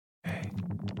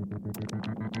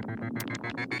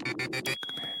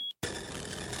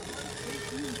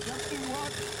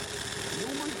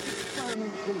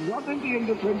resulted in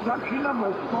the production of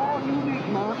a small unit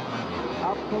map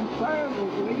of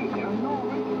comparatively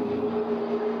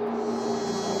unknown.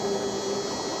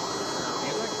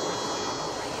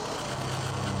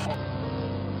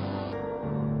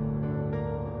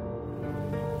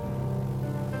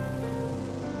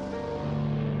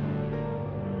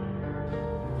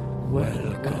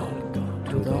 Welcome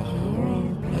to the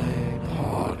Horror Play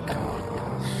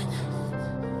Podcast.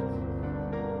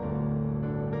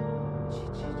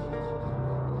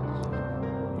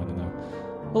 I don't know.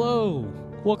 Hello,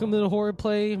 welcome to the Horror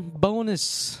Play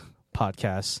Bonus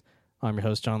Podcast. I'm your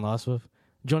host, John Loswell.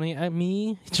 Joining at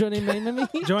me. Joining at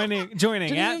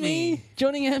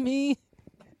me.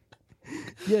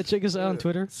 Yeah, check us out on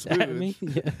Twitter. At me.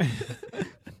 Yeah.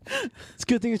 It's a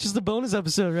good thing it's just a bonus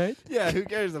episode, right? Yeah, who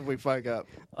cares if we fuck up?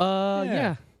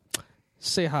 Yeah.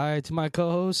 Say hi to my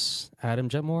co-hosts, Adam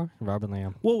Jetmore and Robin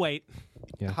Lamb. We'll wait.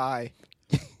 Yeah. Hi.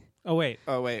 Oh, wait.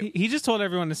 He just told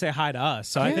everyone to say hi to us,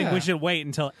 so I think Yeah. we should wait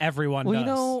until everyone Well, does. you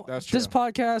know, That's true. this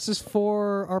podcast is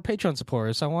for our Patreon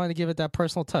supporters, so I wanted to give it that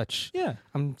personal touch. Yeah.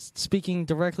 I'm speaking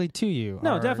directly to you.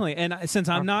 No, Our- definitely. And since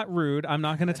I'm not rude, I'm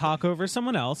not going to talk over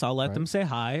someone else. I'll let Right. them say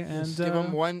hi. And Give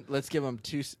them one. Let's give them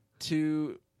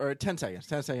two or 10 seconds.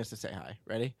 10 seconds to say hi.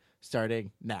 Ready?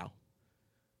 Starting now.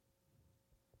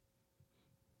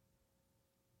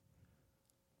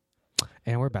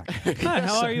 And we're back. Hi,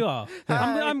 how are you all?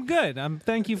 I'm good.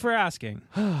 Thank you for asking.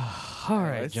 All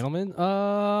right, Nice. gentlemen.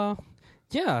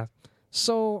 Yeah.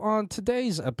 So on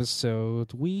today's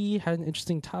episode, we had an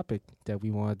interesting topic that we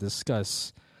want to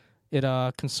discuss. It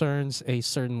concerns a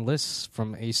certain list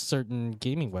from a certain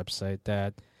gaming website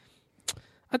that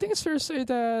I think it's fair to say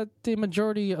that the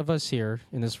majority of us here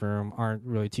in this room aren't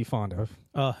really too fond of.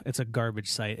 Oh, it's a garbage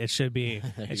site. It should be.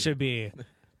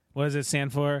 What does it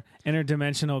stand for?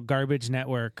 Interdimensional Garbage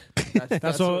Network.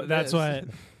 That's what. That's what.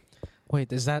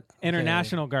 Wait, is that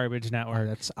International Garbage Okay. Network.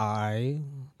 That's I.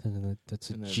 That's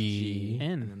a And then G.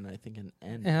 N. And then I think an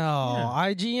N. Oh,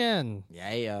 IGN.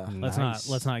 Yeah. Nice.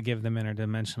 Let's not give them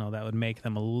interdimensional. That would make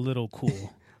them a little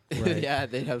cool. Right. Yeah,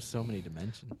 they have so many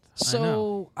dimensions.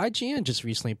 So IGN just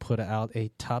recently put out a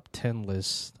top 10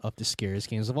 list of the scariest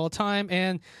games of all time,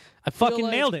 and I Fucking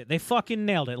nailed it. They fucking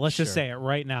nailed it. Let's just Sure. say it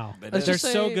right now. Let's They're just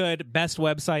so say- good. Best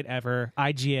website ever.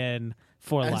 IGN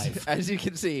for life. As you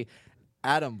can see,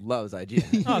 Adam loves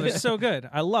IGN. Oh, they're so good.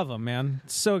 I love them, man.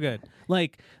 So good.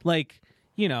 Like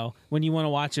you know, when you want to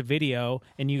watch a video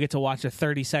and you get to watch a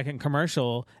 30-second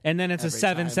commercial and then it's Every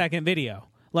a time. 7-second video.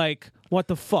 Like, what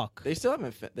the fuck? They still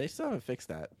haven't fixed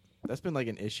that. That's been like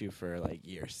an issue for like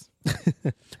years.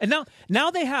 And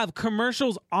now they have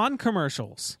commercials on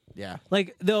commercials. Yeah.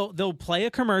 Like they'll play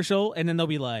a commercial and then they'll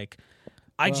be like,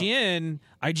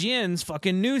 IGN's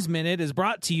fucking News Minute is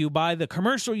brought to you by the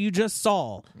commercial you just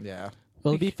saw. Yeah.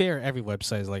 Well, to be fair, every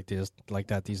website is like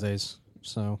that these days.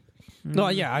 So, no,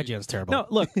 yeah, IGN's terrible. No,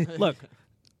 look.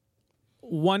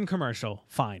 One commercial,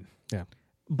 fine. Yeah.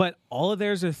 But all of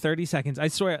theirs are 30 seconds. I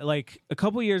swear, like a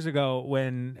couple years ago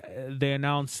when they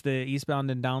announced the Eastbound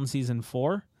and Down Season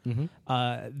 4,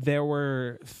 there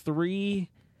were 3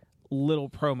 little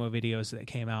promo videos that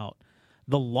came out.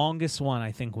 The longest one,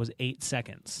 I think, was 8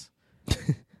 seconds.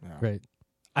 Right.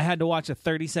 I had to watch a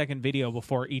 30-second video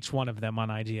before each one of them on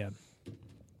IGN.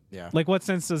 Yeah. Like, what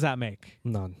sense does that make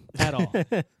None. at all?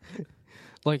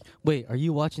 Like, wait, are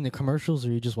you watching the commercials or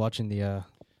are you just watching the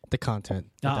content?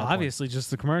 at that point? Obviously, just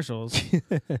the commercials.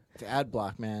 It's ad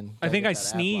block, man. I Gotta think get I that ad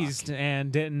block. sneezed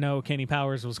and didn't know Kenny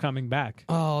Powers was coming back.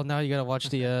 Oh, now you gotta watch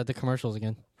the commercials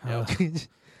again.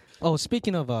 Oh,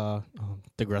 speaking of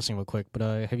digressing real quick, but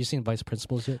have you seen Vice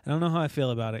Principals yet? I don't know how I feel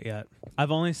about it yet.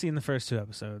 I've only seen the first 2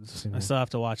 episodes. Same I here. still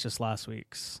have to watch this last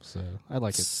week's. So I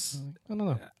like it. I don't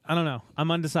know. I don't know.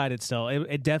 I'm undecided still.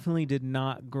 It definitely did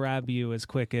not grab you as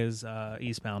quick as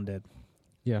Eastbound did.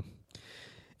 Yeah.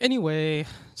 Anyway,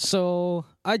 so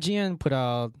IGN put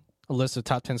out a list of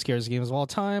top 10 scariest games of all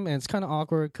time, and it's kind of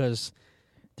awkward because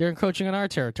they're encroaching on our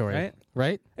territory,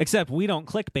 right? Except we don't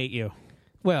clickbait you.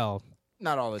 Well,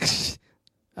 Not all the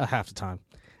time. half the time.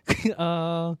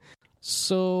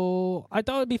 So I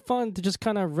thought it'd be fun to just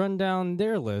kind of run down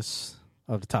their list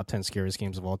of the top 10 scariest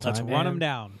games of all time. Let's run them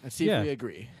down. Let's see Yeah. if we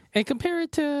agree. And compare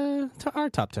it to our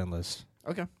top 10 list.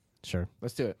 Okay. Sure.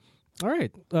 Let's do it. All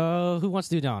right. Who wants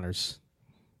to do the honors?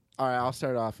 All right, I'll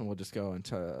start off and we'll just go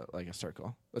into like a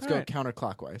circle. Let's All go right.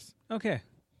 counterclockwise. Okay.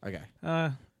 Okay.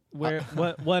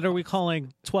 What are we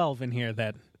calling 12 in here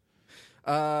then?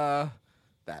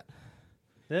 That.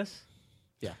 This?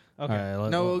 Yeah. Okay. All right,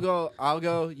 No, we'll go. I'll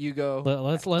go. You go.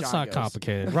 let's John not goes.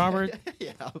 complicate it. Robert,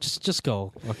 Yeah. just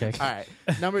go. Okay. All right.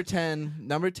 Number 10.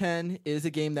 Number 10 is a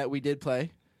game that we did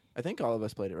play. I think all of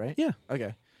us played it, right? Yeah.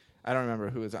 Okay. I don't remember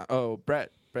who was on. Oh,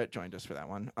 Brett. Brett joined us for that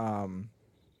one.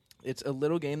 It's a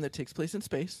little game that takes place in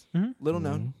space. Little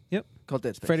known. Yep. Called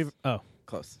Dead Space. Freddy. Oh,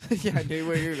 Close. Yeah, I knew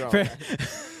where you were going. with that.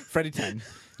 Freddy 10.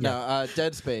 No,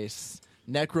 Dead Space.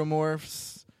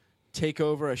 Necromorphs take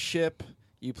over a ship.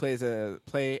 You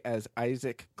play as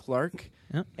Isaac Clarke.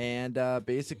 Yep. And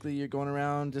basically you're going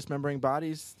around dismembering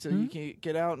bodies till you can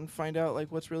get out and find out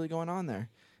like what's really going on there.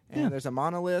 And there's a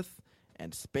monolith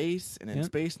and space, and in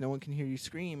space no one can hear you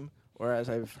scream. Or as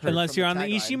I've heard unless from you're on the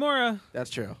tagline. Ishimura.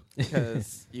 That's true,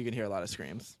 because you can hear a lot of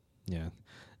screams. Yeah.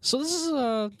 So this is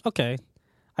okay.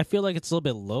 I feel like it's a little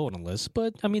bit low on the list,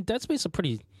 but I mean, Dead Space is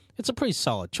a pretty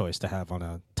solid choice to have on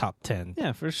a top 10.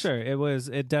 Yeah, for sure.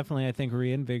 It definitely, I think,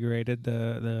 reinvigorated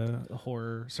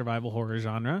the survival horror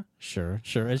genre. Sure.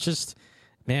 It's just,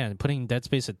 man, putting Dead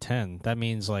Space at 10. That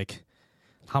means like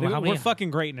how many? We're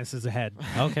fucking greatness is ahead.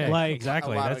 Okay, like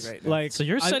exactly. A lot of That's greatness. like so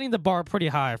you're setting the bar pretty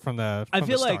high from the. I from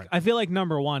feel the like start.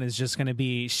 number one is just going to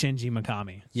be Shinji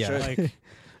Mikami. Yeah. Sure. Like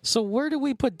So where do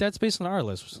we put Dead Space on our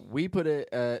list? We put it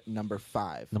at number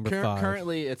 5. Number 5.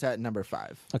 Currently, it's at number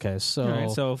 5. Okay, so all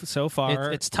right, so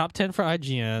far it's top 10 for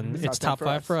IGN. It's Top 10 top for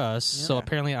 5 us. for us. So Yeah.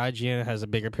 apparently IGN has a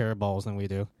bigger pair of balls than we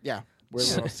do. Yeah, we're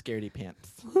little scaredy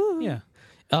pants. yeah.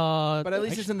 But at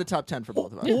least it's in the top 10 for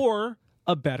both of us. Or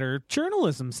a better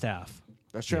journalism staff.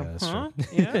 That's true. Yeah, that's Huh? true.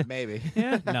 Yeah. Maybe.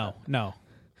 Yeah. No.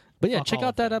 But yeah, Fuck check all out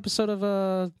of that episode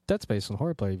of Dead Space on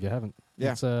Horror Play if you haven't.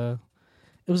 Yeah. It's,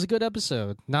 it was a good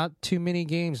episode. Not too many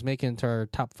games make it into our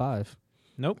top 5.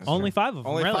 Nope. Only 5 of them.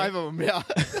 Only really. 5 of them, yeah.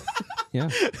 Yeah.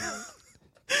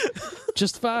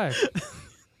 Just 5.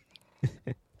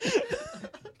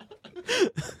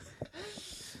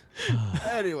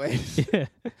 Anyways. Yeah.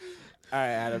 All right,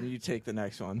 Adam, you take the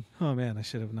next one. Oh man, I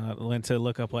should have not went to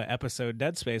look up what episode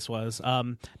Dead Space was.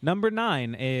 Number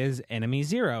 9 is Enemy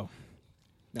Zero.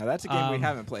 Now, that's a game we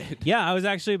haven't played. Yeah, I was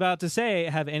actually about to say,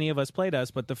 have any of us played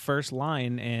us? But the first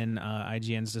line in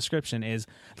IGN's description is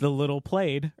the little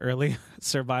played early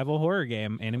survival horror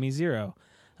game, Enemy Zero.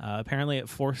 Apparently, it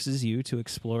forces you to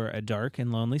explore a dark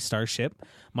and lonely starship,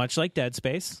 much like Dead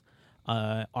Space.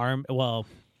 This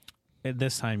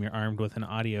time you're armed with an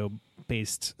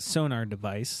audio-based sonar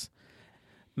device.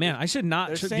 Man, I should not.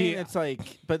 They're saying it's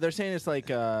like, but they're saying it's like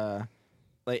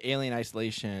Alien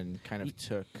Isolation kind of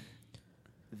took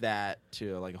that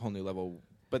to like a whole new level,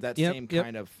 but that same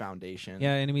kind of foundation.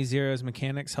 Yeah, Enemy Zero's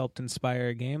mechanics helped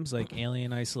inspire games like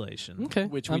Alien Isolation. Okay.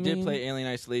 Which we did play Alien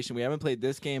Isolation. We haven't played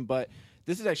this game, but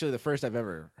this is actually the first I've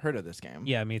ever heard of this game.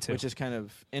 Yeah, me too. Which is kind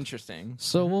of interesting.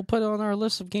 So we'll put it on our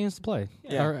list of games to play.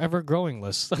 Yeah. Our ever-growing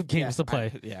list of games to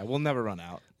play. We'll never run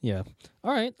out. Yeah.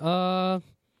 All right. I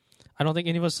don't think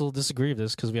any of us will disagree with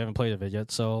this because we haven't played it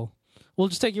yet. So we'll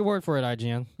just take your word for it,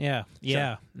 IGN. Yeah.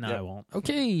 No, Yep. I won't.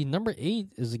 Okay. Number 8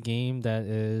 is a game that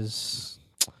is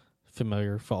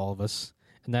familiar for all of us,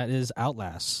 and that is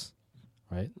Outlast.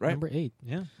 Right. Number 8.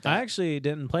 Yeah. I actually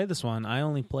didn't play this one. I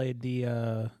only played the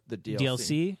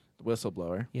DLC.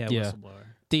 Whistleblower. Yeah, Yeah. Whistleblower.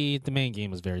 The main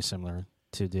game was very similar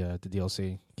to the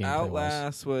DLC gameplay.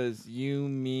 Outlast was you,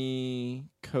 me,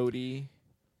 Cody,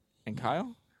 and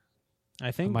Kyle?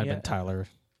 I think It might have been Tyler.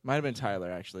 Might have been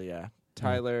Tyler, actually, yeah.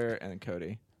 Tyler and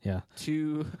Cody. Yeah.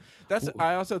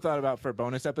 I also thought about for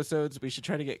bonus episodes, we should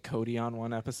try to get Cody on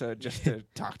one episode just to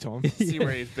talk to him, see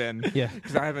where he's been. Yeah.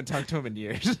 Because I haven't talked to him in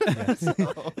years.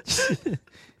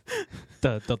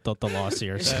 The lost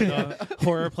years.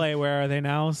 Horror play. Where are they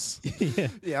now? Yeah.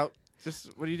 Yeah.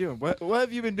 Just what are you doing? What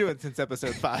have you been doing since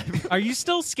episode 5? Are you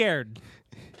still scared?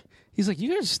 He's like,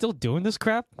 you guys are still doing this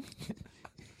crap?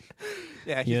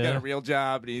 Yeah, he's got a real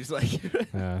job, and he's like,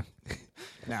 Yeah.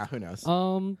 nah, who knows?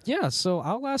 Yeah, so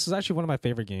Outlast is actually one of my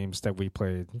favorite games that we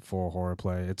played for horror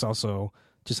play. It's also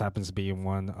just happens to be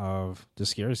one of the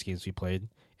scariest games we played.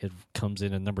 It comes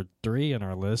in at number 3 on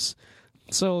our list.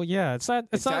 So yeah, it's not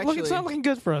looking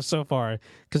good for us so far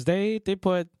because they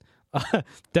put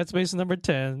Dead Space number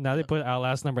 10. Now they put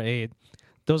Outlast number 8.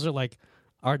 Those are like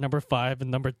our number 5 and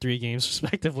number 3 games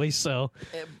respectively. So,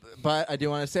 But I do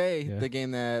want to say the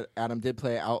game that Adam did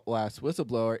play, Outlast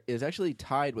Whistleblower, is actually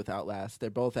tied with Outlast. They're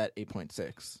both at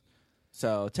 8.6.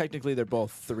 So technically they're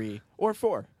both 3 or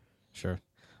 4. sure.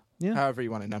 Yeah. However you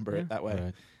want to number it that way.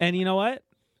 Right. And you know what?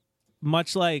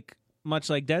 Much like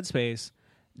Dead Space,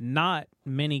 not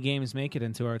many games make it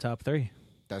into our top 3.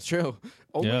 That's true.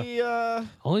 Only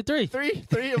Only 3.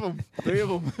 three of them. 3 of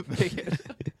them make it.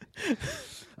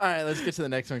 All right, let's get to the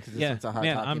next one because this one's a hot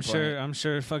man, topic. I'm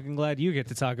sure fucking glad you get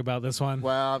to talk about this one.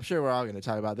 Well, I'm sure we're all going to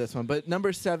talk about this one. But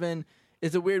number 7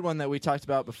 is a weird one that we talked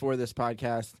about before this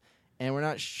podcast, and we're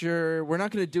not sure. We're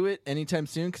not going to do it anytime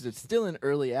soon because it's still in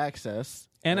early access.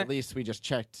 And at least we just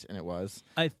checked, and it was.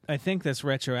 I think this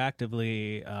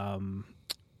retroactively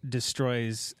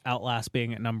destroys Outlast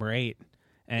being at number 8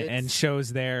 and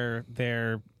shows their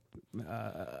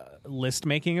list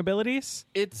making abilities.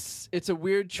 It's a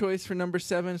weird choice for number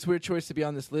 7. It's a weird choice to be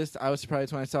on this list. I was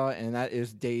surprised when I saw it, and that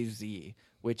is DayZ,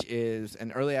 which is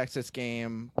an early access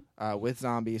game with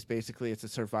zombies. Basically, it's a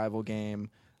survival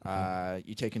game.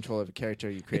 You take control of a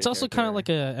character. You create. It's also kind of like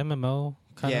a MMO.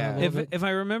 If I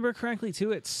remember correctly,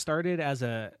 too, it started as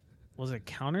a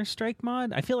Counter-Strike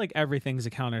mod. I feel like everything's a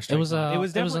Counter-Strike.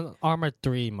 Mod. It was an Armored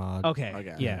 3 mod.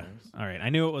 Okay. Yeah. All right. I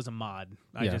knew it was a mod.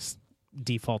 I just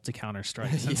default to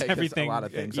Counter-Strike since everything. A lot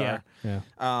of things are. Yeah.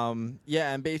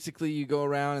 And basically you go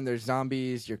around and there's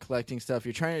zombies. You're collecting stuff.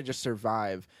 You're trying to just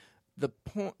survive. The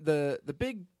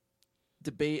big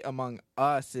debate among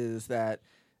us is that,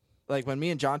 like, when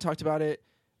me and John talked about it,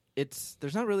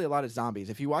 there's not really a lot of zombies.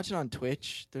 If you watch it on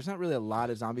Twitch, there's not really a lot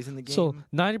of zombies in the game. So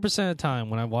 90% of the time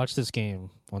when I watch this game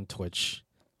on Twitch,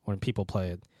 when people play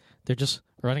it, they're just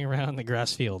running around the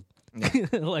grass field.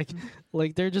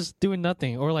 like they're just doing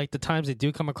nothing. Or like the times they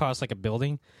do come across like a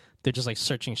building, they're just like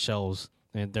searching shelves,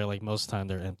 and they're like most of the time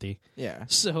they're empty. Yeah.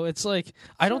 So it's like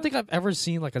I don't think I've ever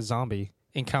seen like a zombie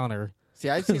encounter. See,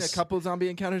 I've seen a couple zombie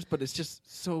encounters, but it's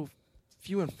just so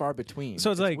few and far between.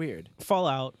 So it's like weird.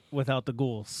 Fallout without the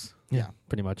ghouls. Yeah,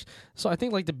 pretty much. So I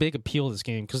think like the big appeal of this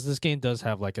game, because this game does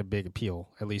have like a big appeal,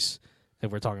 at least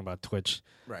if we're talking about Twitch,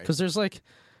 right? Because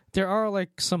there are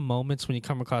like some moments when you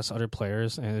come across other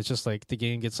players, and it's just like the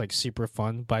game gets like super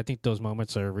fun. But I think those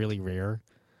moments are really rare.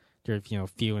 They're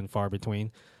few and far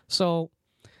between. So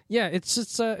yeah,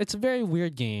 it's a very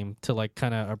weird game to like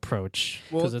kind of approach.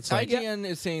 Well, it's like IGN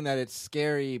is saying that it's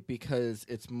scary because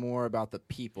it's more about the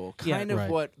people. Kind of right.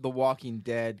 What The Walking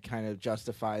Dead kind of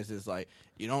justifies is like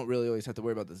you don't really always have to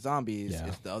worry about the zombies. Yeah.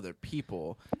 It's the other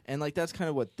people, and like that's kind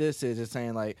of what this is. It's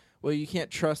saying like, well, you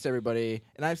can't trust everybody.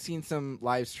 And I've seen some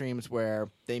live streams where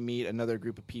they meet another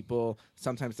group of people.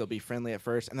 Sometimes they'll be friendly at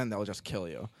first, and then they'll just kill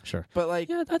you. Sure, but like,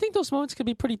 yeah, I think those moments could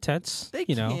be pretty tense. They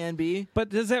can be. But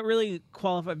does that really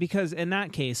qualify? Because in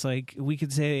that case, like we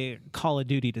could say Call of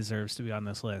Duty deserves to be on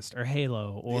this list, or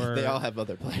Halo, or they all have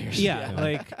other players. Yeah,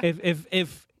 like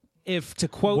if to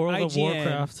quote World IGN, of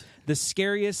Warcraft. The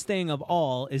scariest thing of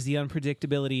all is the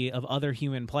unpredictability of other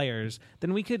human players,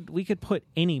 then we could put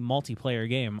any multiplayer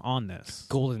game on this.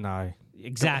 GoldenEye.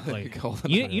 Exactly.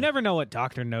 You never know what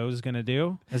Dr. No's going to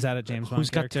do. Is that a James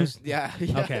Bond character? Yeah.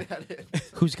 Okay.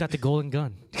 Who's got the golden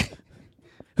gun?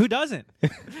 Who doesn't?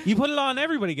 You put it on,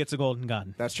 everybody gets a golden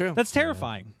gun. That's true. That's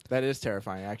terrifying. That is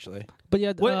terrifying, actually. But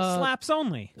yeah, What slaps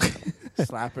only?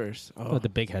 Slappers. Oh, the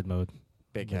big head mode.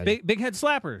 Big head. Big head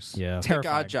slappers. Yeah.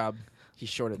 Terrifying. Odd job. He's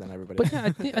shorter than everybody. But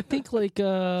yeah, I think like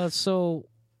so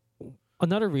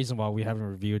another reason why we haven't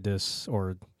reviewed this,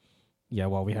 is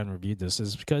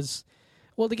because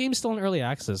the game's still in early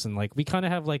access, and like we kind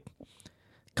of have like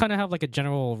a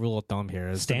general rule of thumb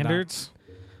here. Standards.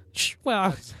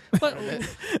 But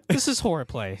this is horror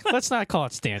play. Let's not call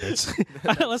it standards.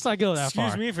 Let's not go that far.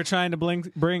 Excuse me for trying to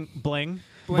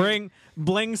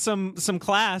bling some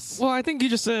class. Well, I think you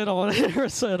just said it all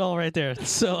right there.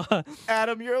 So,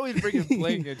 Adam, you're always bringing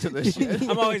bling into this shit.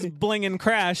 I'm always blinging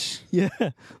crash. Yeah,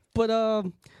 but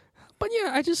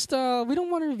yeah, I just we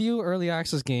don't want to review early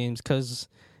access games because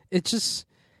it's just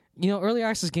early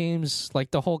access games,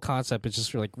 like the whole concept is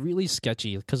just like really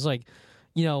sketchy because like.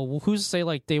 Who's to say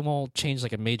like they won't change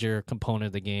like a major component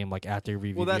of the game like after you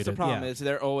review it? Well, that's the problem is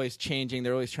they're always changing.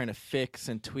 They're always trying to fix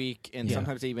and tweak, and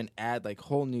sometimes they even add like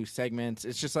whole new segments.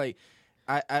 It's just like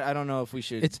I don't know if we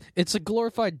should. It's a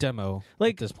glorified demo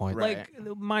at this point, like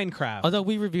Minecraft. Although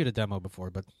we reviewed a demo before,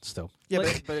 but still,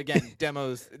 yeah. But again,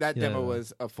 demos. That demo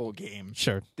was a full game.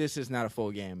 Sure, this is not a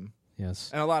full game.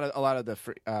 Yes, and a lot of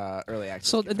the early access.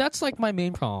 So that's like my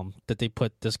main problem that they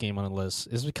put this game on the list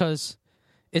is because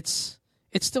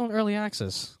it's still in early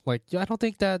access. Like, I don't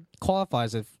think that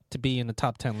qualifies it to be in the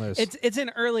top 10 list. It's in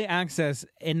early access,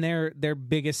 and their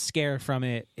biggest scare from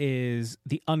it is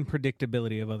the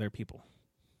unpredictability of other people.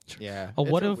 Yeah.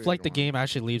 What if like the game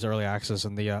actually leaves early access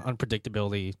and the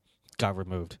unpredictability got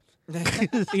removed?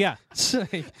 Yeah.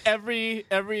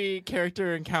 Every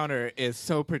character encounter is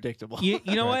so predictable. You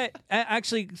know what?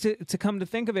 Actually, to come to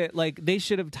think of it, like they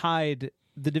should have tied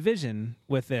The Division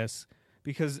with this.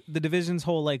 Because The Division's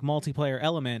whole like multiplayer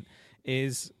element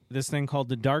is this thing called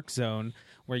the Dark Zone,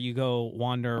 where you go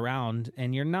wander around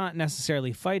and you're not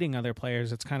necessarily fighting other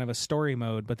players. It's kind of a story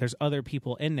mode, but there's other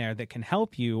people in there that can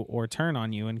help you or turn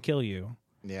on you and kill you.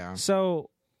 Yeah.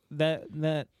 So that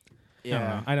I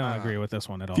don't agree with this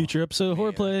one at all. Future episode of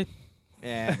Horror Play.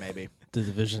 Yeah, maybe. The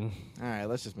Division. All right,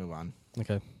 let's just move on.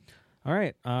 Okay. All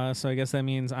right. So I guess that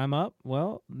means I'm up.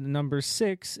 Well, number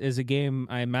 6 is a game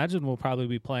I imagine we'll probably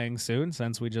be playing soon,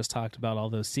 since we just talked about all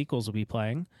those sequels we'll be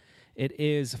playing. It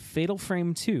is Fatal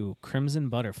Frame 2: Crimson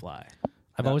Butterfly.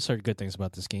 I've always heard good things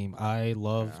about this game. I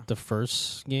loved the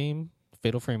first game,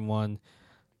 Fatal Frame 1.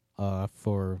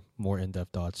 For more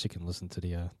in-depth thoughts, you can listen to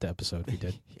the episode we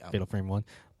did, Fatal Frame 1.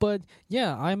 But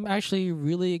yeah, I'm actually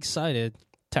really excited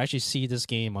to actually see this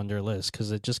game on their list,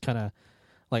 because it just kind of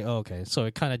like, oh, okay, so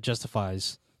it kind of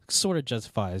sort of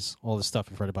justifies all the stuff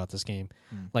we've heard about this game.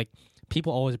 Like,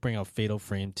 people always bring up Fatal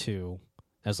Frame 2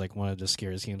 as like one of the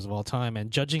scariest games of all time, and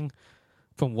judging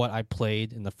from what I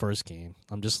played in the first game,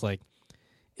 I'm just like,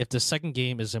 if the second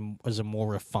game is a more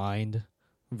refined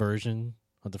version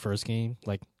of the first game,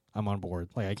 like, I'm on board.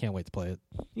 Like, I can't wait to play it.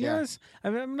 Yes,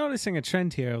 I'm noticing a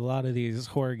trend here. A lot of these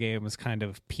horror games kind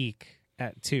of peak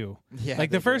at 2. Yeah,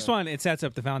 like the first one, it sets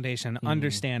up the foundation,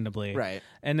 understandably. Right.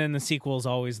 And then the sequel is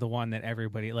always the one that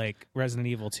everybody, like Resident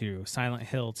Evil 2, Silent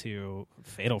Hill 2,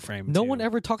 Fatal Frame 2. No one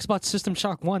ever talks about System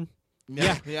Shock 1.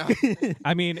 Yeah.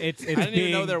 I mean, it's I didn't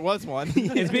even know there was one.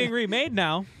 It's being remade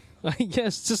now.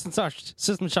 Yes, System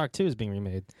Shock 2 is being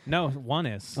remade. No, 1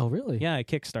 is. Oh, really? Yeah, I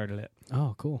kickstarted it.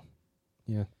 Oh, cool.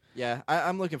 Yeah. Yeah,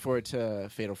 I'm looking forward to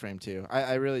Fatal Frame 2.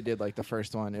 I really did like the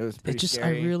first one. It was pretty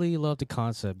scary. I really love the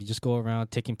concept. You just go around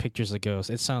taking pictures of ghosts.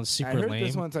 It sounds super I heard lame.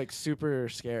 this one's like super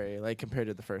scary, like compared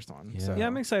to the first one. Yeah. So. Yeah,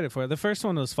 I'm excited for it. The first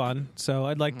one was fun, so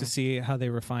I'd like to see how they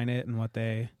refine it and what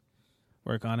they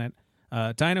work on it.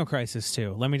 Dino Crisis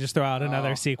 2. Let me just throw out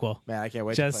another sequel. Man, I can't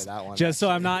wait to play that one. Just so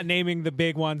I'm not naming the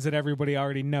big ones that everybody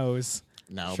already knows.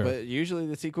 No, Sure. but usually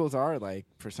the sequels are, like,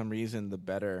 for some reason, the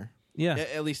better. Yeah.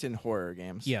 At least in horror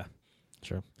games. Yeah.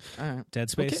 Sure. All right. Dead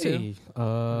Space 2.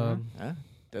 Okay. Yeah.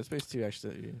 Dead Space 2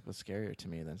 actually was scarier to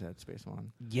me than Dead Space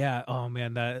 1. Yeah. Oh,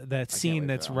 man. That scene wait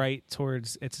that's for that one. right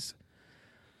towards... it's.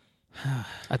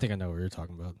 I think I know what you're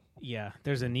talking about. Yeah.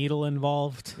 There's a needle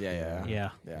involved. Yeah.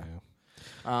 Yeah.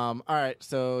 All right,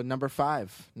 so number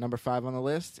 5. Number 5 on the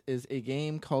list is a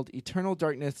game called Eternal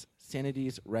Darkness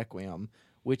Sanity's Requiem,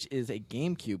 which is a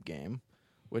GameCube game,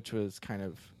 which was kind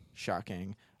of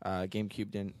shocking.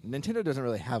 Nintendo doesn't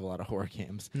really have a lot of horror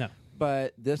games. No.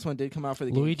 But this one did come out for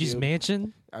the Luigi's GameCube.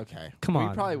 Mansion? Okay. Come on.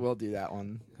 We probably will do that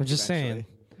one. I'm just eventually.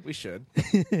 We should.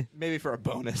 Maybe for a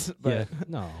bonus. But Yeah.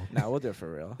 No. No, we'll do it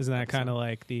for real. Isn't that kind of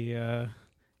like the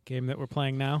game that we're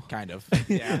playing now? Kind of.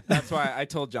 Yeah. That's why I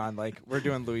told John, like, we're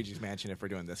doing Luigi's Mansion if we're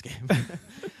doing this game.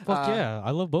 Fuck yeah.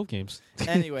 I love both games.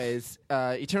 Anyways,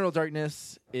 Eternal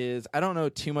Darkness is... I don't know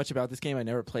too much about this game. I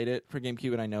never played it for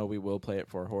GameCube, and I know we will play it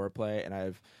for horror play. And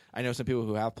I know some people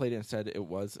who have played it and said it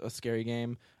was a scary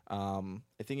game. I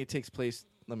think it takes place...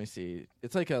 Let me see.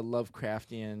 It's like a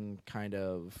Lovecraftian kind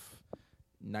of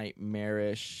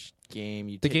nightmarish game.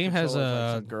 You The take game has control of, like,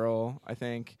 a- some girl, I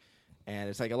think. And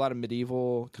it's like a lot of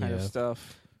medieval kind of Yeah.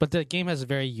 stuff. But the game has a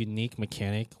very unique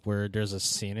mechanic where there's a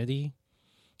sanity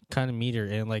kind of meter,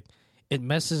 and like it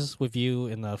messes with you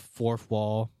in the fourth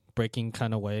wall breaking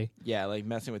kind of way. Yeah, like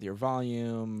messing with your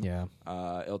volume. Yeah.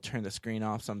 It'll turn the screen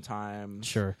off sometimes.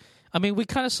 Sure. I mean, we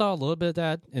kind of saw a little bit of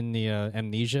that in the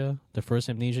Amnesia, the first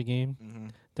Amnesia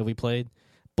game that we played,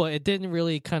 but it didn't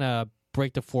really kind of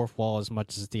break the fourth wall as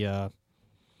much as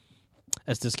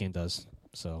as this game does.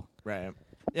 So Right.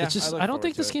 Yeah, it's just look I don't forward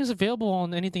think to this it. game's available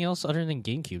on anything else other than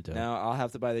GameCube though. No, I'll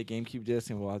have to buy the GameCube disc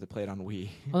and we'll have to play it on Wii.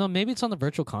 Oh no, maybe it's on the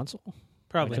Virtual Console.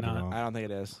 Probably I could be not. wrong. I don't think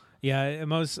it is. Yeah,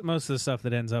 most of the stuff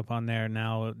that ends up on there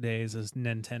nowadays is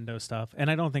Nintendo stuff, and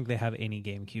I don't think they have any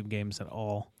GameCube games at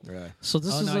all. Really? So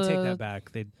this is I take that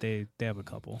back. They have a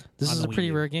couple. This on is the a Wii pretty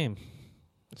U. rare game.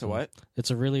 So what? It's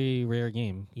a really rare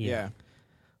game. Yeah.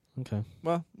 Okay.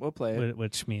 Well, we'll play it.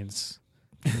 Which means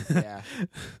Yeah.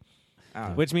 I don't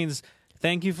know. which means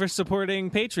thank you for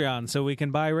supporting Patreon, so we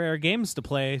can buy rare games to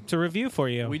play to review for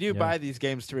you. We do Yeah. buy these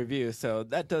games to review, so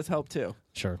that does help too.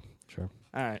 Sure.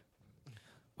 All right.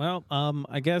 Well,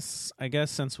 I guess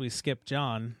since we skipped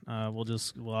John, I'll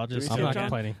just. we I'm skip not John?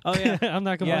 complaining. Oh yeah, I'm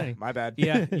not complaining. My bad.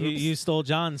 yeah. You stole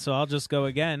John, so I'll just go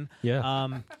again. Yeah.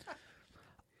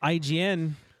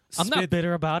 IGN. I'm not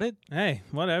bitter about it. Hey,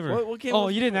 whatever. What game Oh,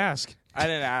 was- you didn't ask. I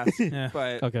didn't ask, Yeah.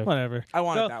 but Okay. Whatever. I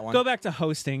wanted go, that one. Go back to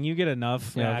hosting. You get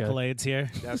enough Yeah, okay. accolades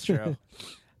here. That's true.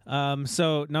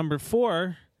 So number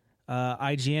 4,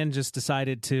 IGN just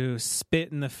decided to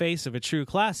spit in the face of a true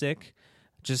classic.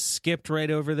 Just skipped right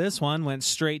over this one, went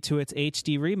straight to its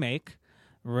HD remake,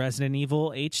 Resident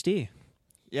Evil HD.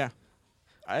 Yeah.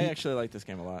 I actually like this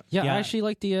game a lot. Yeah, Yeah. I actually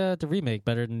like the remake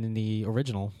better than the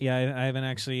original. Yeah, I haven't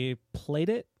actually played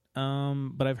it,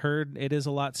 but I've heard it is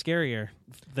a lot scarier.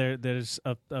 There's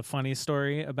a funny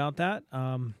story about that.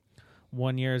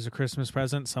 one year as a Christmas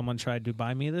present, someone tried to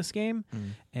buy me this game,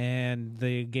 and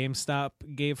the GameStop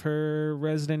gave her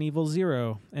Resident Evil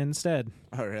 0 instead.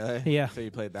 Oh, really? Yeah. So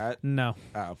you played that? No.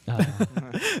 Oh.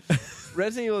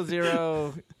 Resident Evil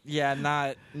 0,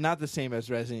 not the same as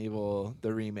Resident Evil,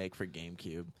 the remake for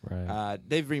GameCube. Right.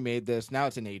 They've remade this. Now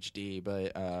it's in HD,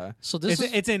 but... So this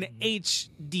It's an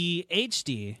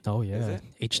HD. Oh, yeah. Is it?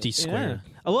 HD squared.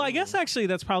 Yeah. Well, I guess actually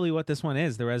that's probably what this one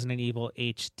is, the Resident Evil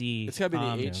HD. it's got to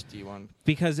be the HD one.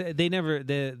 Because they never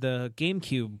the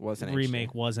GameCube Wasn't remake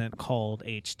HD. wasn't called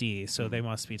HD, so they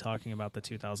must be talking about the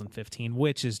 2015,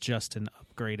 which is just an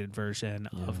upgraded version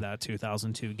of that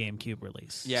 2002 GameCube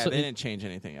release. Yeah, So they didn't change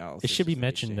anything else. It should be It's just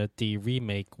mentioned HD. that the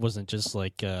remake wasn't just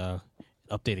like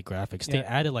updated graphics. They Yeah.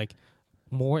 added like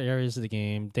more areas of the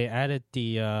game. They added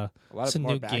the A lot some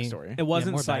of more new game. backstory. It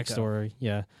wasn't more Psycho. backstory.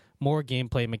 Yeah, more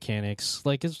gameplay mechanics.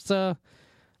 Like it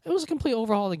was a complete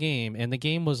overhaul of the game, and the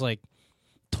game was like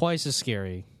twice as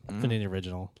scary than the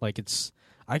original. Like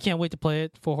I can't wait to play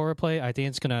it for horror play. I think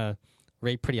it's gonna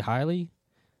rate pretty highly.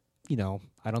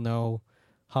 I don't know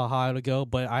how high it'll go,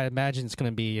 but I imagine it's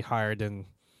gonna be higher than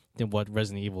what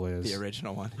Resident Evil is. The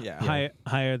original one, yeah.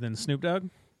 Higher than Snoop Dogg?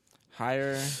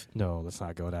 Higher. No, let's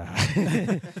not go that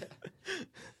high.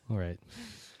 All right.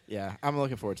 Yeah, I'm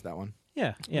looking forward to that one.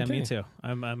 Yeah, me Okay. too.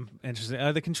 I'm interested.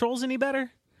 Are the controls any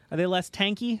better? Are they less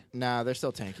tanky? Nah, they're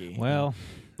still tanky. Well,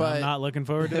 But- I'm not looking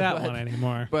forward to that but- one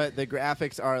anymore. But the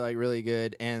graphics are like really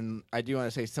good, and I do want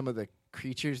to say some of the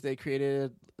creatures they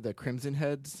created, the Crimson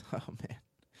Heads. Oh man,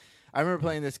 I remember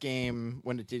playing this game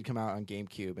when it did come out on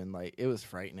GameCube, and like it was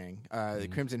frightening. The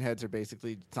Crimson Heads are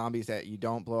basically zombies that you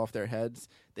don't blow off their heads.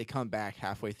 They come back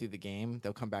halfway through the game.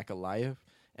 They'll come back alive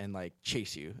and like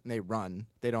chase you, and they run.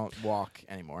 They don't walk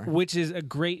anymore. Which is a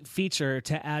great feature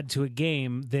to add to a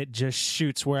game that just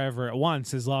shoots wherever it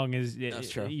wants, as long as That's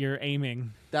true. you're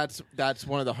aiming. That's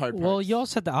one of the hard parts. Well, you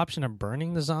also had the option of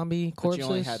burning the zombie but corpses. you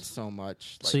only had so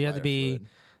much. Like, So you had to lighter be fluid.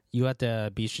 you had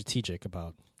to be strategic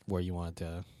about where you wanted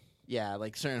to. Yeah,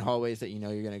 like certain hallways that you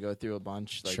know you're going to go through a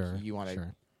bunch. Like Sure, you want to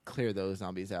sure. clear those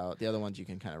zombies out. The other ones you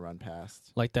can kind of run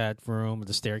past. Like that room with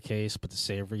the staircase, but the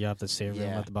save you have the save room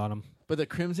Yeah. at the bottom. But the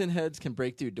Crimson Heads can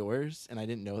break through doors, and I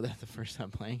didn't know that the first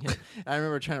time playing it. I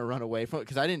remember trying to run away from it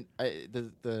because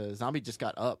the zombie just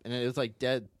got up, and it was like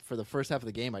dead for the first half of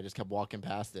the game. I just kept walking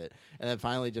past it, and then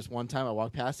finally, just one time, I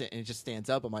walked past it, and it just stands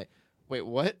up. I'm like, wait,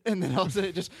 what? And then all of a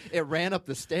sudden, it ran up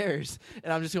the stairs,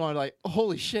 and I'm just going like,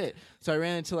 holy shit! So I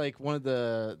ran into like one of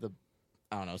the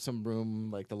I don't know, some room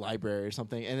like the library or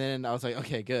something, and then I was like,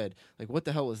 okay, good. Like, what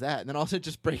the hell was that? And then also it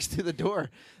just breaks through the door.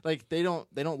 Like they don't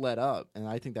let up, and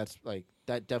I think that's like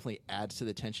that definitely adds to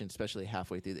the tension, especially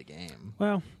halfway through the game.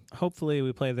 Well, hopefully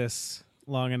we play this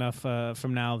long enough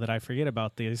from now that I forget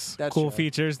about these That's cool true.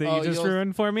 features that Oh, you just you'll-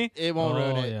 ruined for me. It won't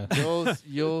ruin Oh, it. yeah.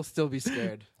 You'll still be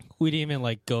scared. We didn't even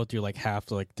like go through like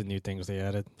half like the new things they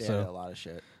added. They so, added a lot of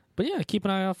shit. but yeah, keep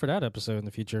an eye out for that episode in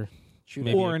the future. Shoot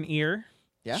Maybe Or an ear.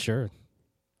 Yeah? Sure.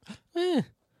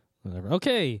 Whatever.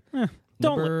 Okay.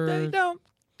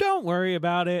 Don't worry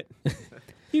about it.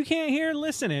 You can't hear,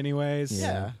 listen anyways.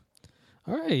 Yeah.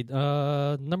 All right.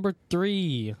 Number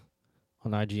 3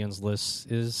 on IGN's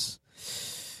list is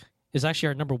actually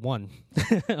our number 1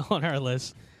 on our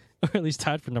list, or at least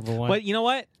tied for number 1. But you know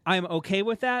what? I'm okay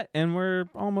with that, and we're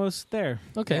almost there.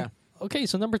 Okay. Yeah. Okay.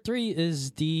 So number 3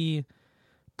 is the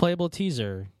playable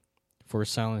teaser for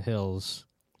Silent Hills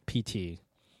PT.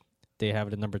 They have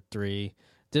it at number 3.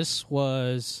 This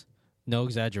was, no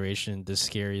exaggeration, the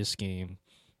scariest game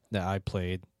that I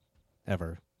played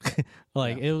ever.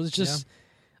 It was just,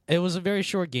 it was a very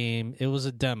short game. It was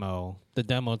a demo. The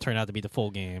demo turned out to be the full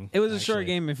game. It was a short actually.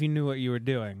 game if you knew what you were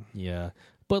doing. Yeah.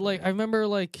 But I remember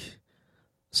I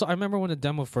remember when the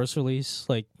demo first released,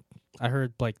 I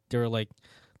heard there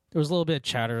was a little bit of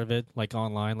chatter of it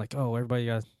online, oh, everybody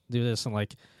got to do this, and I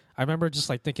remember just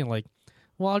thinking well,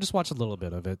 I'll just watch a little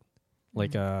bit of it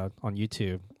on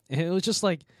YouTube. And it was just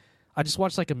I just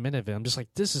watched a minute of it. I'm just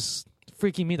this is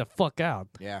freaking me the fuck out.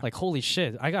 Yeah. Holy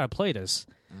shit, I got to play this.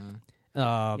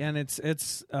 Yeah, and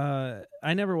it's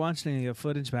I never watched any of the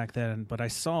footage back then, but I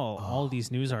saw all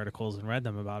these news articles and read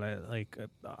them about it,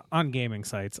 on gaming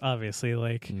sites, obviously,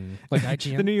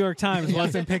 IGN. the New York Times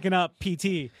wasn't picking up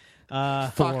PT.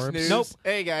 Fox Forbes. News. Nope.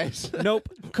 Hey guys. Nope.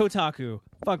 Kotaku.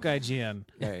 Fuck IGN.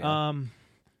 There you go.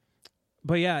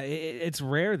 But yeah, it's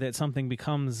rare that something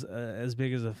becomes as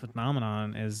big as a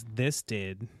phenomenon as this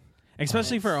did,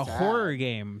 especially for a sad. horror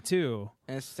game too.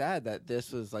 And it's sad that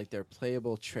this was their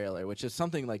playable trailer, which is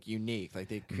something unique.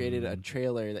 They created a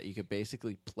trailer that you could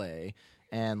basically play,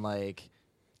 and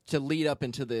to lead up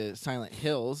into the Silent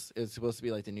Hills, it's supposed to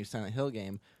be the new Silent Hill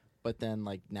game. but then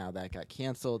like now that got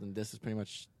canceled, and this is pretty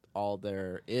much all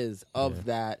there is of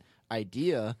that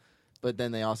idea. But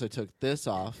then they also took this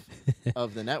off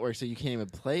of the network, so you can't even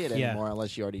play it anymore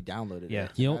unless you already downloaded it.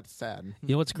 That's sad. You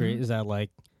know what's great is that, like,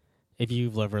 if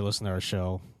you've ever listened to our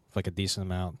show for, like, a decent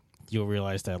amount, you'll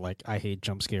realize that, like, I hate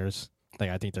jump scares. Like,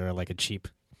 I think they're, like, a cheap,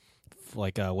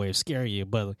 like, way of scaring you.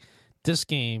 But this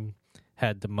game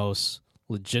had the most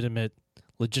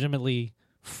legitimately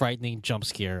frightening jump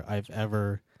scare I've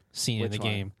ever seen in the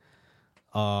game.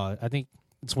 I think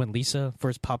it's when Lisa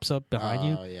first pops up behind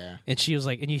you. Oh, yeah. And she was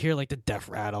like, and you hear like the death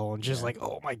rattle and just like,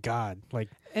 oh my God. Like,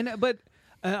 but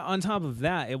on top of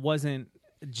that, it wasn't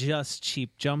just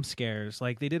cheap jump scares.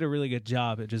 Like, they did a really good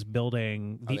job at just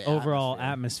building the overall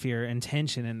atmosphere and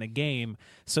tension in the game.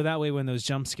 So that way, when those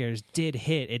jump scares did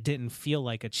hit, it didn't feel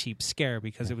like a cheap scare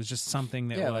because it was just something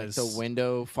that was like the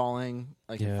window falling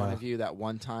like in front of you that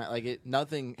one time. Like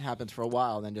nothing happens for a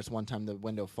while, then just one time the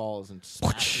window falls and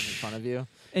smashes in front of you.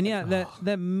 And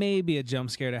that may be a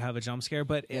jump scare to have a jump scare,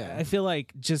 but I feel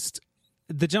like just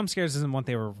the jump scares isn't what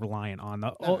they were reliant on.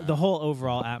 The whole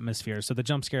overall atmosphere. So the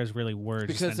jump scares really were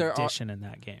just an addition in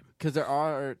that game. Because there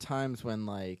are times when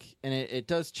like, and it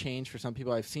does change for some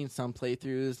people. I've seen some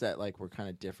playthroughs that like were kind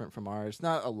of different from ours.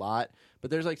 Not a lot,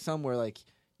 but there's like some where like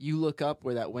you look up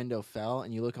where that window fell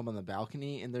and you look up on the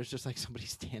balcony and there's just like somebody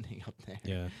standing up there.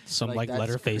 Yeah, some like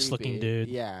Leatherface looking dude.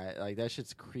 Yeah, like that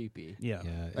shit's creepy. Yeah.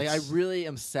 Like I really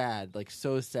am sad, like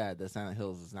so sad that Silent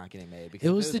Hills is not getting made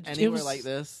because anywhere like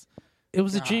this. It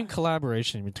was a dream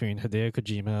collaboration between Hideo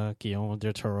Kojima, Guillermo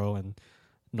del Toro, and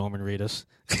Norman Reedus.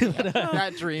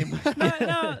 That dream.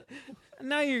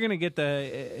 Now you're going to get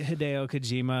the Hideo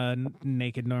Kojima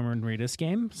naked Norman Reedus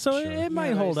game, so it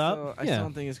might hold up. I still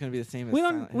don't think it's going to be the same as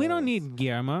We don't need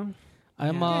Guillermo.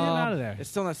 I'm get out of there. It's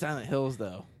still not Silent Hills,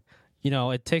 though. You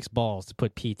know, it takes balls to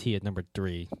put PT at number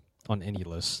 3 on any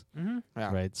list. Mm-hmm.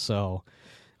 Yeah. Right? So,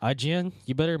 IGN,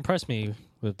 you better impress me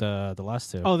with the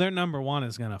last two. Oh, their number 1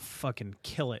 is going to fucking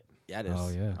kill it. Yeah, it is. Oh,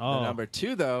 yeah. The number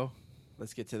 2, though,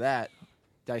 let's get to that.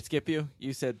 Did I skip you?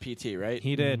 You said PT, right?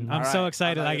 He did. Mm-hmm. I'm so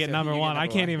excited I get number 1. I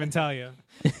can't one. even tell you.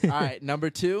 All right,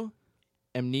 number 2,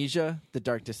 Amnesia: The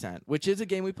Dark Descent, which is a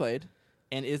game we played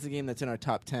and is a game that's in our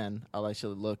top 10. I'll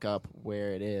actually look up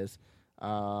where it is.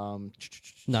 Not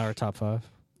our top 5.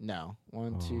 No.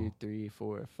 1, 2, 3,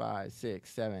 4, 5, 6,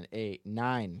 7, 8,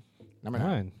 9. Number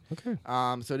 9. Okay.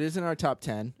 So it is in our top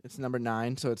 10. It's number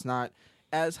 9, so it's not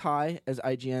as high as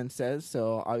IGN says.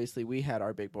 So obviously we had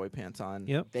our big boy pants on.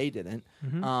 Yep. They didn't.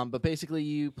 Mm-hmm. But basically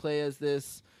you play as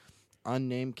this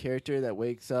unnamed character that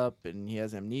wakes up and he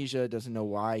has amnesia, doesn't know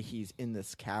why he's in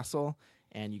this castle,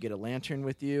 and you get a lantern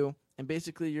with you. And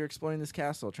basically you're exploring this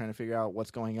castle, trying to figure out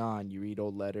what's going on. You read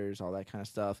old letters, all that kind of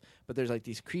stuff. But there's like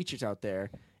these creatures out there,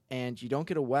 and you don't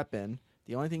get a weapon.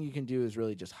 The only thing you can do is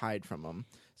really just hide from them.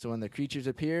 So when the creatures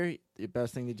appear, the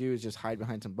best thing to do is just hide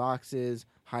behind some boxes,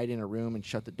 hide in a room and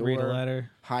shut the door. Read a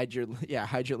letter. Hide your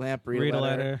lamp, read a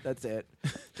letter. That's it.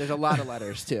 There's a lot of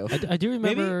letters, too. I do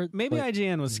remember... Maybe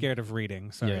IGN was scared of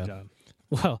reading. Sorry, John.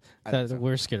 Well,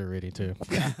 we're scared of reading, too.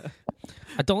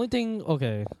 The only thing...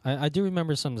 Okay, I do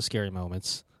remember some of the scary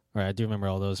moments. Right, I do remember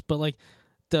all those. But, like,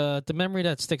 the memory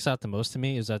that sticks out the most to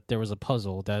me is that there was a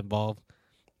puzzle that involved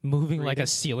moving like a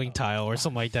ceiling tile or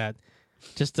something like that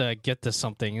just to get to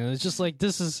something. And it's just like,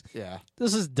 this is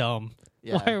dumb.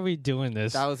 Yeah. Why are we doing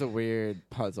this? That was a weird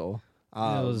puzzle. It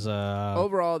was,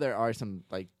 overall, there are some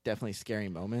like definitely scary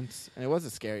moments, and it was a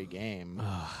scary game.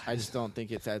 I just don't think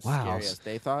it's as scary as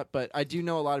they thought. But I do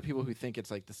know a lot of people who think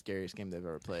it's like the scariest game they've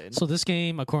ever played. So this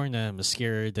game, according to them, is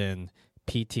scarier than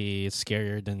PT. It's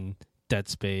scarier than Dead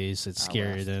Space. It's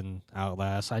scarier than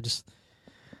Outlast.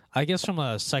 I guess from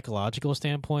a psychological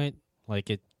standpoint, like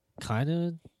you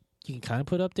can kind of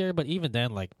put up there, but even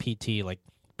then, like PT, like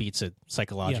beats it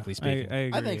psychologically speaking. I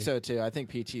agree. I think so too. I think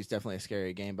PT is definitely a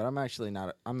scary game, but I'm actually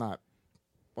not. I'm not.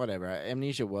 Whatever.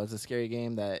 Amnesia was a scary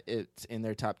game that it's in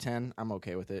their top 10. I'm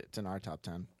okay with it. It's in our top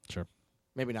 10. Sure.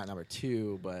 Maybe not number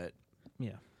 2, but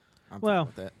yeah. I'm fine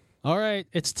with it. All right,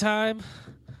 it's time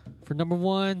for number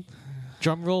 1.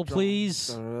 Drum roll, please.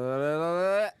 All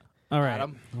right.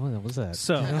 Adam. What was that?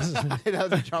 So that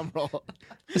was a drum roll.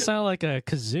 It sounded like a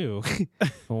kazoo.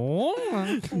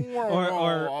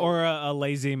 or a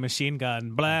lazy machine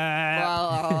gun.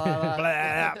 Blah.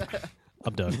 Blah.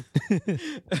 I'm done.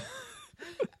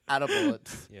 Out of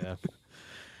bullets. Yeah.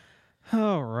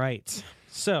 All right.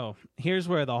 So here's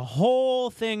where the whole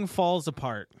thing falls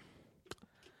apart.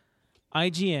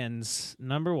 IGN's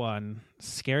number 1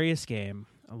 scariest game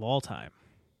of all time.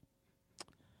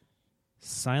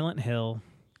 Silent Hill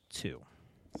 2.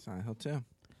 Silent Hill 2.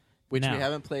 Which we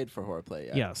haven't played for Horror Play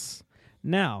yet. Yes.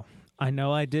 Now, I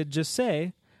know I did just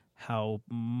say how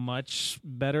much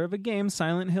better of a game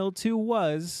Silent Hill 2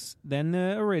 was than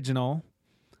the original,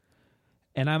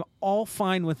 and I'm all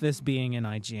fine with this being in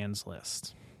IGN's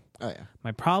list. Oh yeah.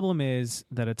 My problem is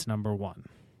that it's number 1.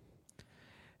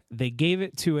 They gave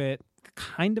it to it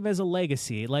kind of as a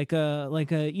legacy, like a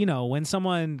when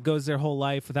someone goes their whole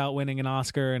life without winning an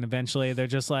Oscar and eventually they're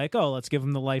just like, oh, let's give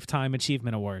them the Lifetime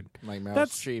Achievement Award. Like Meryl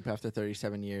Streep after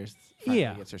 37 years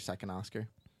finally gets her second Oscar.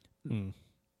 Mm.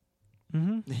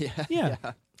 Mm-hmm. Yeah.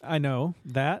 I know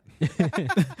that.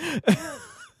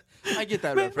 I get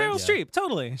that Meryl reference. Streep,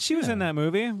 totally. She was in that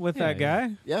movie with that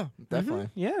guy. Yeah, definitely.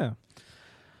 Yeah.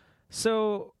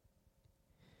 So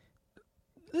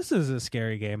this is a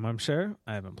scary game, I'm sure.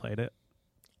 I haven't played it.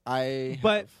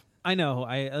 But I know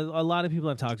a lot of people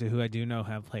I've talked to who I do know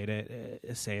have played it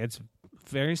say it's a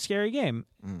very scary game.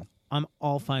 I'm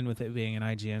all fine with it being in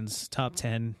IGN's top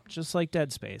 10, just like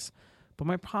Dead Space. But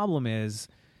my problem is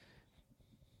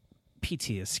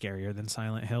PT is scarier than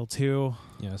Silent Hill 2.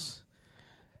 Yes.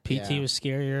 PT was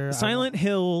scarier. Silent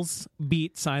Hills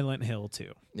beat Silent Hill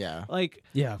 2. Yeah. Like,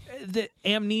 the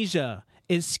Amnesia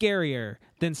is scarier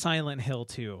than Silent Hill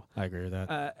 2. I agree with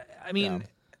that. I mean,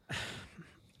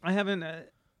 I haven't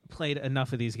played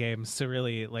enough of these games to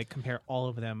really like compare all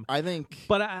of them. I think,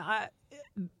 but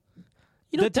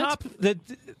the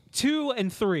 2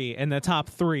 and 3 and the top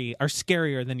 3 are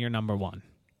scarier than your number 1.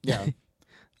 yeah.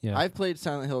 Yeah. I've played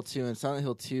Silent Hill 2, and Silent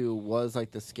Hill 2 was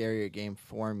like the scarier game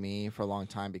for me for a long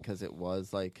time because it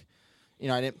was like,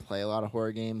 I didn't play a lot of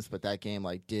horror games, but that game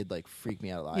like did like freak me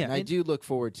out a lot. Yeah, and I do look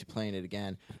forward to playing it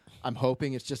again. I'm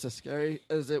hoping it's just as scary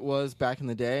as it was back in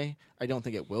the day. I don't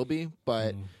think it will be,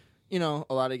 but a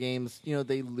lot of games,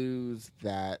 they lose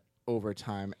that over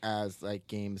time as like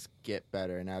games get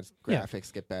better and as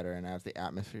graphics get better and as the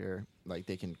atmosphere, like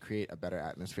they can create a better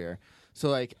atmosphere. So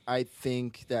like I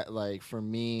think that like for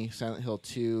me, Silent Hill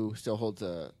 2 still holds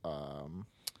a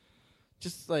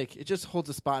it just holds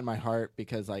a spot in my heart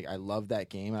because like I love that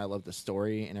game and I love the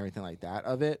story and everything like that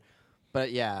of it.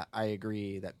 But yeah, I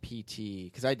agree that PT,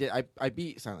 because I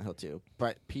beat Silent Hill 2,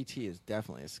 but PT is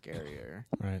definitely a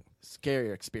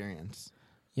scarier experience.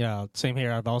 Yeah, same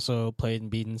here. I've also played and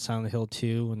beaten Silent Hill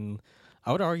 2, and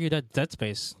I would argue that Dead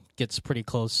Space gets pretty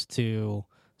close to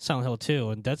Silent Hill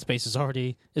 2, and Dead Space is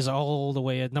all the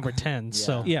way at number 10.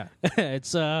 So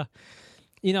it's I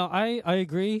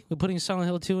agree with putting Silent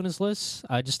Hill 2 in his list.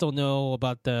 I just don't know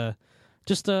about the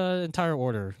entire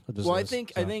order of this list.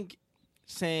 I think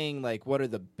saying like what are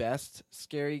the best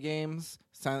scary games,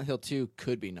 Silent Hill 2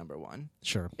 could be number 1.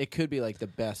 Sure. It could be like the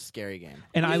best scary game.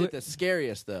 And is it the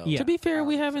scariest though? Yeah. To be fair,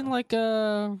 we haven't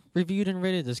reviewed and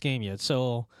rated this game yet.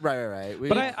 So Right.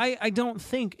 But I don't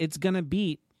think it's gonna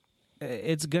beat.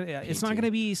 It's not going to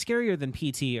be scarier than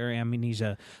PT or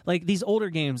Amnesia. Like these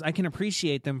older games, I can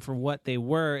appreciate them for what they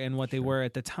were and what they were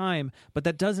at the time, but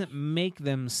that doesn't make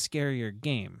them scarier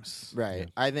games. Right. Yeah.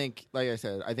 I think, like I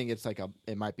said, it's like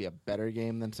it might be a better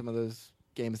game than some of those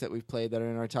games that we've played that are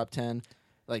in our top 10.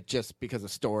 Like just because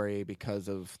of story, because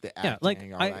of the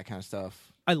acting, all that kind of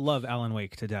stuff. I love Alan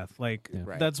Wake to death. Like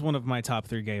that's one of my top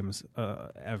 3 games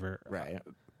ever. Right.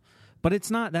 But it's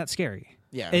not that scary.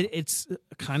 Yeah. It's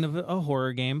kind of a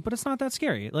horror game, but it's not that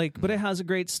scary. Like, but it has a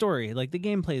great story. Like the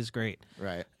gameplay is great.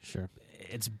 Right. sure.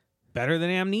 It's better than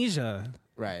Amnesia.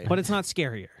 Right. But it's not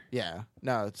scarier. Yeah.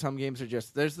 No, some games are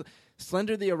just there's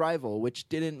Slender the Arrival, which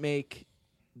didn't make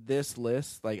this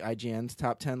list, like IGN's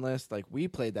top 10 list. Like we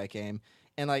played that game,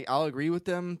 and like I'll agree with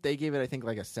them. They gave it I think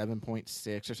like a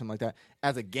 7.6 or something like that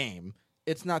as a game.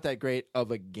 It's not that great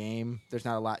of a game. There's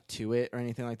not a lot to it or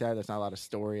anything like that. There's not a lot of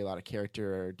story, a lot of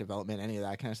character or development, any of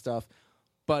that kind of stuff.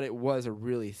 But it was a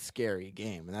really scary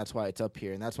game, and that's why it's up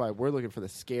here. And that's why we're looking for the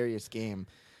scariest game.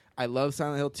 I love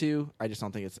Silent Hill 2. I just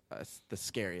don't think it's the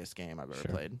scariest game I've ever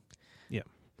played. Yeah.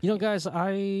 Guys,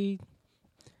 I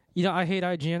hate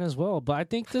IGN as well, but I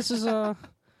think this is a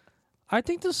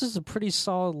pretty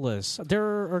solid list. There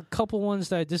are a couple ones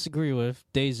that I disagree with.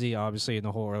 Daisy, obviously, and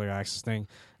the whole early access thing.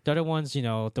 The other ones,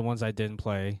 the ones I didn't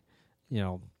play,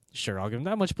 sure, I'll give them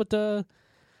that much. But the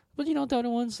other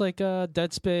ones like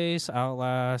Dead Space,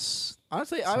 Outlast.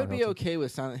 Honestly, I would be okay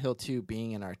with Silent Hill 2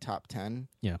 being in our top 10.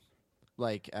 Yeah.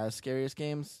 Like, as scariest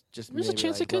games, just There's maybe a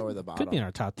chance like it lower the bottom. could be in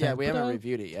our top 10. Yeah, we haven't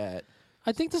reviewed it yet.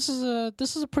 I think this is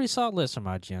a pretty solid list from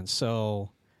IGN.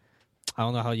 So I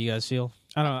don't know how you guys feel.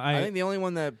 I don't know. I think the only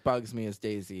one that bugs me is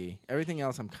Daisy. Everything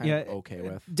else I'm kind of okay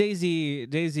with.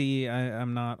 Daisy,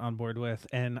 I'm not on board with,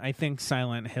 and I think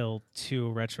Silent Hill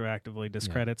 2 retroactively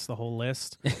discredits the whole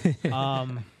list.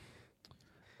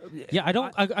 Yeah, I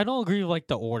don't agree with like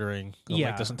the ordering of Yeah.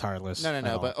 like this entire list. No. at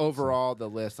all. But overall, the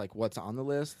list, like what's on the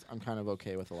list, I'm kind of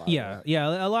okay with a lot. of that.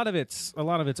 Yeah. A lot of it's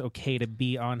okay to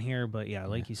be on here, but yeah,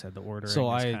 like you said, the ordering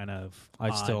So is I- kind of. I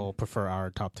odd. still prefer our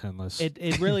top 10 list.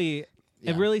 It really.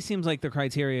 Yeah. It really seems like the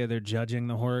criteria they're judging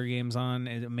the horror games on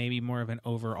is maybe more of an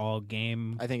overall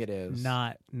game, I think it is.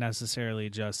 not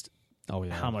necessarily just oh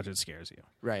yeah, how much it scares you.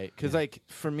 Right. Because, like,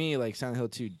 for me, like, Silent Hill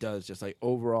 2 does just, like,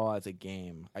 overall as a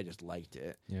game, I just liked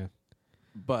it. Yeah.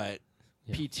 But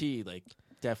Yeah. PT, like,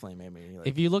 definitely made me, like,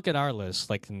 If you look at our list,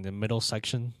 like in the middle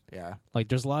section, yeah. like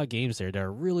there's a lot of games there that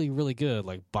are really, really good,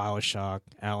 like BioShock,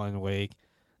 Alan Wake,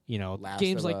 Last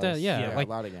games of like that. Us. Yeah, like a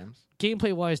lot of games.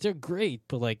 gameplay wise, they're great,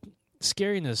 but like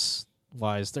scariness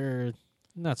wise, they're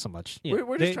not so much. Yeah.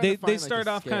 We're just trying to they find, like, start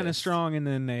the off kind of scariest. strong and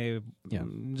then they Yeah.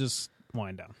 just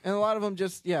wind down. And a lot of them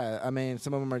just, I mean,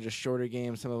 some of them are just shorter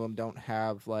games. Some of them don't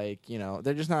have, like,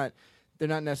 they're just not, they're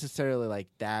not necessarily, like,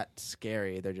 that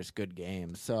scary. They're just good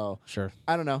games. So, Sure.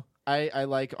 I don't know. I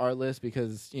like our list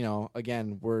because,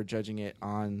 again, we're judging it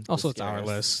on Also, the it's our scares.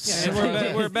 list. Yeah,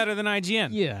 And we're better than IGN.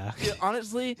 Yeah. Yeah,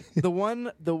 honestly, the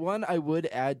one I would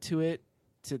add to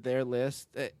their list,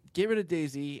 get rid of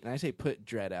DayZ, and I say put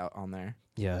Dread Out on there.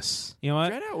 Yes. You know what?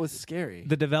 Dread Out was scary.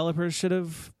 The developers should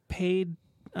have paid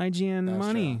IGN That's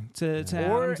money to add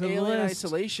or them to the Alien list.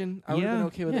 Isolation. I would have been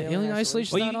okay with Yeah, Alien Alien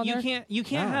Isolation. Well, Not on you there?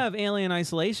 can't No. have Alien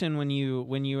Isolation when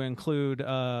you include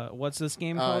what's this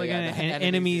game Oh, called yeah, again? the Enemy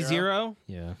Enemy Zero.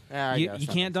 Yeah. Yeah, I You guess you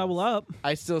that can't makes double sense. up.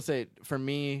 I still say, for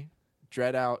me,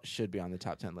 Dread Out should be on the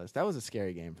top 10 list. That was a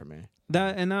scary game for me.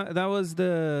 That was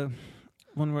the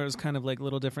one where it was kind of like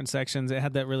little different sections. It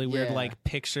had that really weird Yeah. like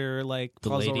picture like The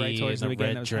puzzle lady right towards in the the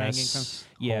beginning red that was hanging dress.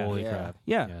 from. Yeah. Holy Yeah. crap.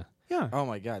 Yeah. Oh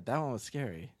my god, that one was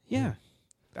scary. Yeah.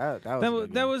 That was a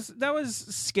good That game. was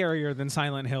scarier than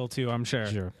Silent Hill 2, I'm sure.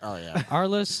 Sure. Oh yeah. Our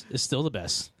list is still the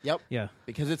best. Yep. Yeah.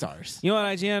 Because it's ours. You know what,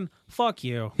 IGN? Fuck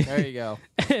you. There you go.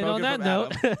 And on that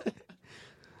Spoken from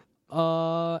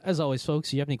note, as always, folks,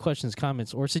 if you have any questions,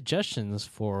 comments, or suggestions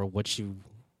for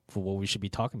what we should be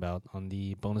talking about on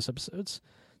the bonus episodes,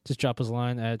 just drop us a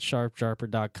line at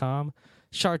sharpdropper.com.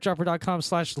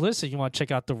 Sharpdropper.com/list if you want to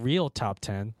check out the real top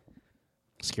 10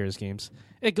 scariest games.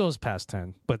 It goes past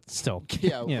 10, but still.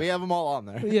 Yeah, Yeah. we have them all on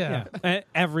there. Yeah.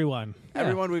 Everyone.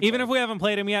 Everyone we've Even played. if we haven't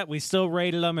played them yet, we still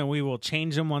rated them and we will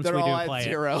change them once They're we all do at play it.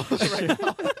 0 right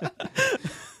now.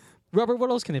 Robert, what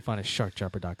else can they find at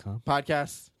sharkdropper.com?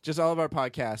 Podcasts, just all of our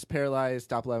podcasts, Paralyzed,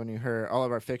 Doppel Avenue Her, all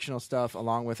of our fictional stuff,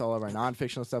 along with all of our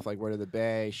non-fictional stuff like Word of the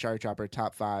Bay, Shark Dropper,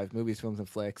 Top 5, Movies, Films, and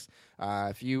Flicks.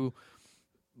 If you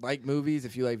like movies,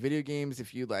 if you like video games,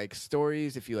 if you like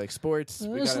stories, if you like sports,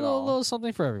 we There's got a it all. little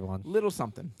something for everyone. Little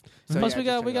something. So, Plus, yeah, we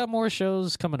just check got it out. more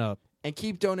shows coming up. And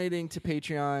keep donating to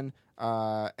Patreon.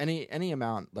 Any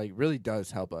amount like really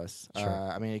does help us. Sure.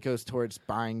 I mean, it goes towards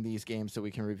buying these games so we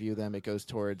can review them. It goes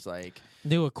towards like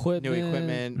New equipment. new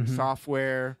equipment, Mhm.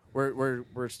 software.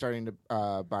 We're starting to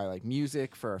buy like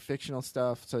music for our fictional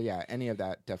stuff. So yeah, any of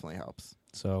that definitely helps.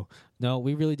 So, no,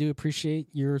 we really do appreciate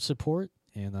your support.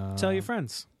 And Tell your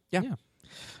friends.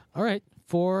 All right.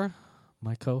 For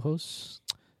my co-hosts,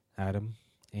 Adam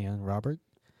and Robert,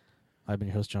 I've been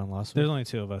your host, John Lawson. There's only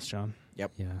two of us, John. Yeah,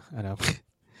 I know.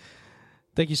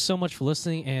 Thank you so much for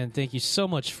listening, and thank you so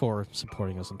much for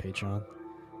supporting us on Patreon.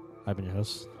 I've been your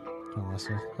host, John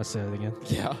Lawson. I said it again.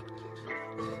 Yeah,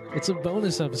 It's a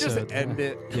bonus episode. just end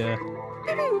it. Yeah.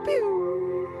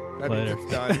 That Later. means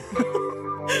it's done.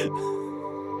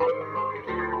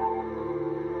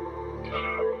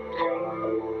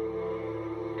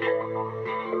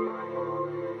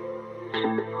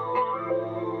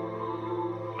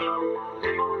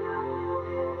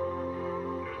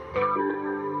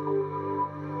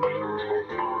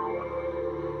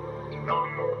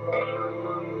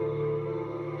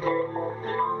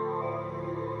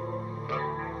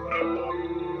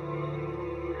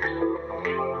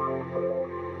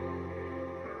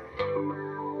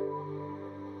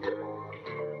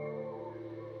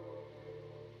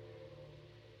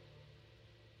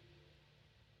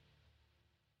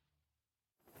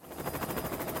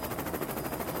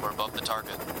 We're above the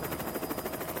target.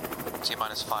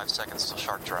 T-minus 5 seconds till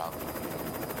shark drop.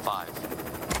 5,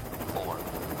 4,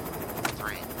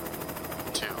 3,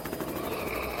 2,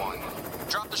 1.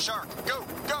 Drop the shark! Go!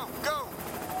 Go! Go!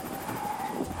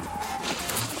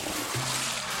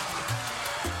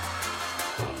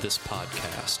 This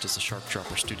podcast is a Shark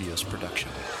Dropper Studios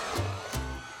production.